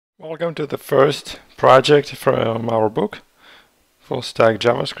Welcome to the first project from our book, Fullstack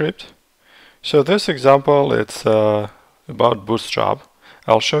JavaScript. So this example, it's about Bootstrap.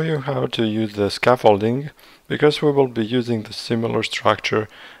 I'll show you how to use the scaffolding because we will be using the similar structure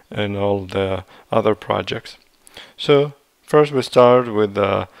in all the other projects. So first we start with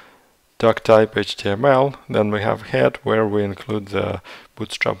the doc type HTML, then we have head where we include the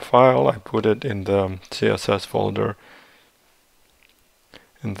Bootstrap file. I put it in the CSS folder.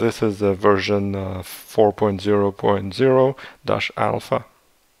 And this is the version 4.0.0-alpha,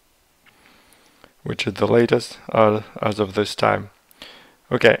 which is the latest as of this time.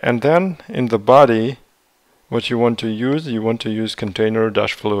 Okay, and then in the body, what you want to use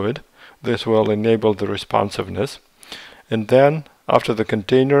container-fluid. This will enable the responsiveness. And then after the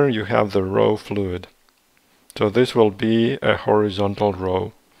container, you have the row fluid. So this will be a horizontal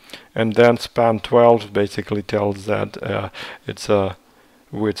row. And then span 12 basically tells that it's a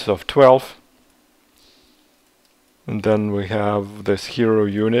width of 12, and then we have this hero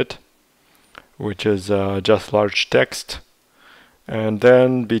unit, which is just large text, and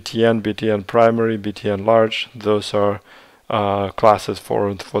then btn primary, btn large. Those are classes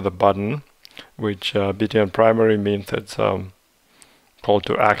for the button, which btn primary means it's call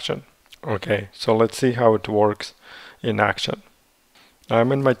to action. Okay, so let's see how it works in action.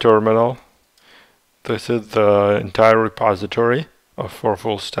 I'm in my terminal. This is the entire repository for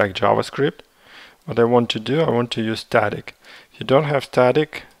Fullstack JavaScript. What I want to do, I want to use static. If you don't have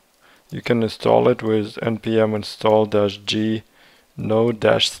static, you can install it with npm install-g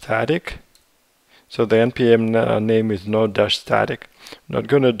node-static. So the npm name is node-static. I'm not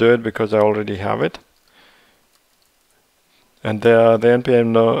going to do it because I already have it. And the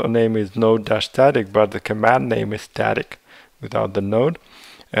npm name is node-static, but the command name is static without the node.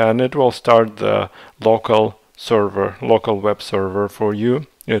 And it will start the local web server for you.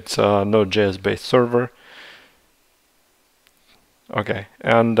 It's a Node.js based server. Okay,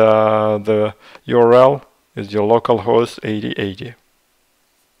 and the URL is your localhost 8080.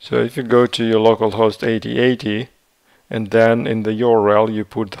 So if you go to your localhost 8080, and then in the URL you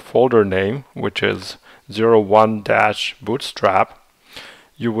put the folder name, which is 01-bootstrap,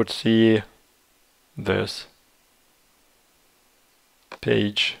 you would see this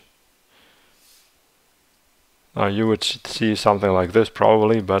page. You would see something like this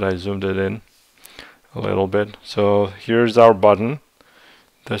probably, but I zoomed it in a little bit. So here's our button.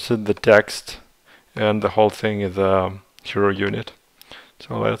 This is the text, and the whole thing is a hero unit.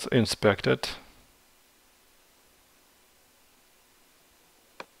 So let's inspect it.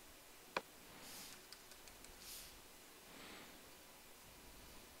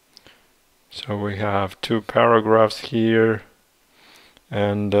 So we have two paragraphs here,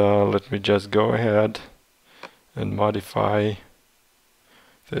 and let me just go ahead and modify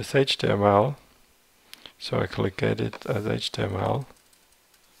this HTML. So I click edit as HTML.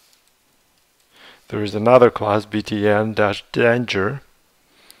 There is another class btn-danger.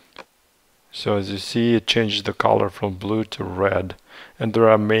 So as you see, it changed the color from blue to red. And there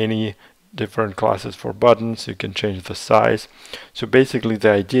are many different classes for buttons. You can change the size. So basically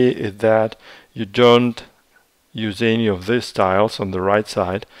the idea is that you don't use any of these styles on the right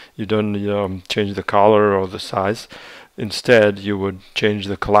side. You don't change the color or the size. Instead, you would change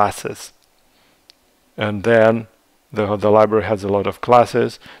the classes. And then the library has a lot of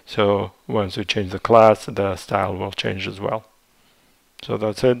classes, so once you change the class, the style will change as well. So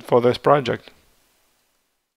that's it for this project.